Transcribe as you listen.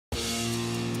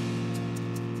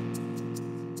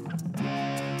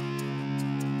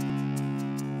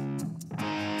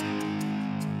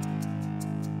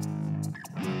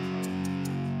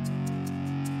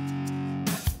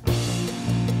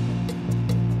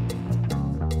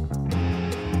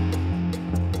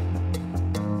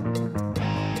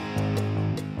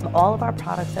All of our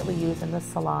products that we use in the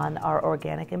salon are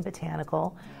organic and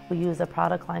botanical. We use a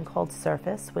product line called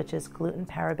Surface, which is gluten,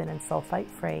 paraben, and sulfite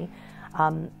free.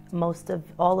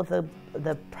 All of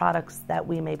the products that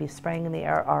we may be spraying in the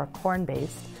air are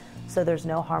corn-based, so there's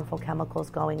no harmful chemicals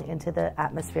going into the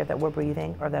atmosphere that we're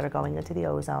breathing or that are going into the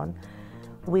ozone.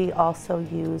 We also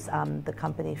use the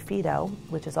company Fido,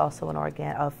 which is also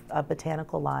a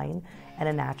botanical line and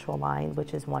a natural line,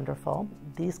 which is wonderful.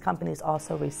 These companies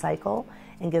also recycle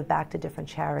and give back to different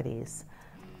charities.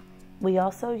 We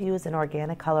also use an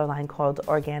organic color line called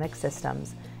Organic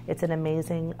Systems. It's an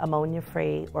amazing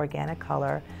ammonia-free organic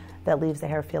color that leaves the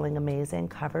hair feeling amazing,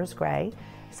 covers gray,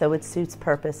 so it suits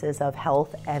purposes of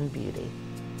health and beauty.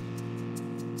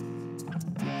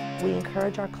 We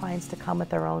encourage our clients to come with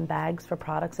their own bags for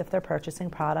products if they're purchasing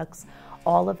products.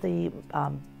 All of the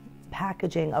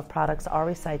packaging of products are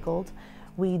recycled.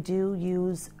 We do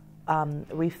use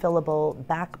refillable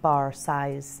back bar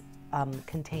size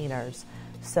containers,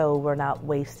 so we're not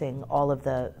wasting all of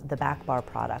the back bar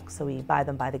products. So we buy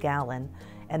them by the gallon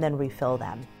and then refill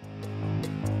them.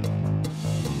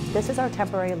 This is our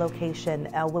temporary location.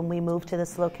 When we moved to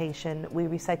this location, we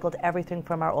recycled everything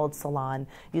from our old salon,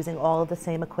 using all of the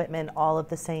same equipment, all of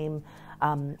the same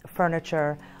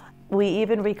furniture. We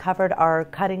even recovered our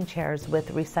cutting chairs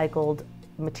with recycled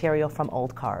material from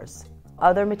old cars.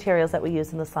 Other materials that we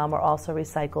use in the salon were also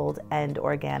recycled and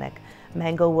organic.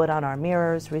 Mango wood on our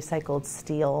mirrors, recycled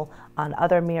steel on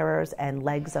other mirrors and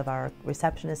legs of our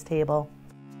receptionist table.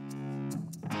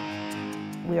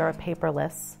 We are a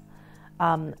paperless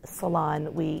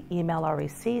salon. We email our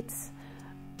receipts,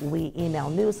 we email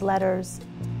newsletters.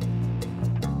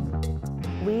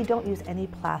 We don't use any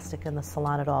plastic in the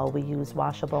salon at all. We use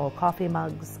washable coffee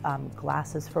mugs,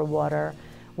 glasses for water.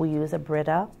 We use a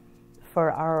Brita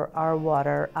for our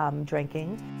water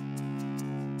drinking.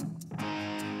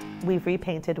 We've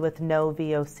repainted with no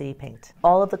VOC paint.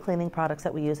 All of the cleaning products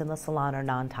that we use in the salon are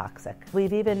non-toxic.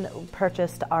 We've even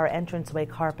purchased our entranceway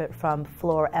carpet from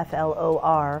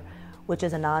FLOR, which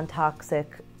is a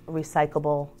non-toxic,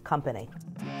 recyclable company.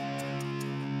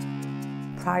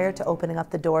 Prior to opening up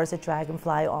the doors at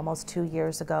Dragonfly almost 2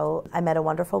 years ago, I met a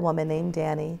wonderful woman named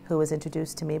Dani, who was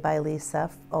introduced to me by Lisa,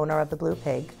 owner of the Blue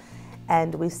Pig,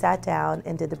 and we sat down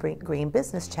and did the Green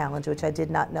Business Challenge, which I did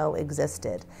not know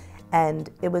existed. And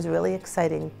it was really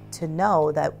exciting to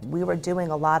know that we were doing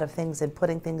a lot of things and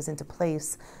putting things into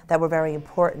place that were very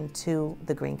important to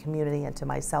the green community and to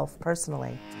myself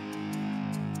personally.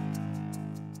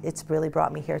 It's really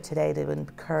brought me here today to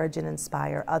encourage and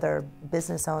inspire other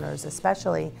business owners,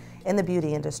 especially in the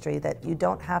beauty industry, that you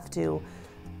don't have to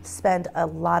spend a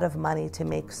lot of money to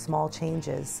make small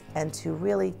changes and to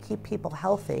really keep people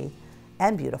healthy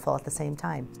and beautiful at the same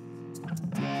time.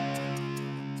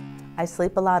 I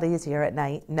sleep a lot easier at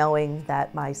night knowing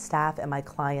that my staff and my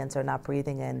clients are not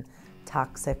breathing in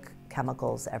toxic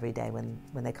chemicals every day when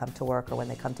they come to work or when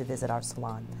they come to visit our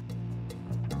salon.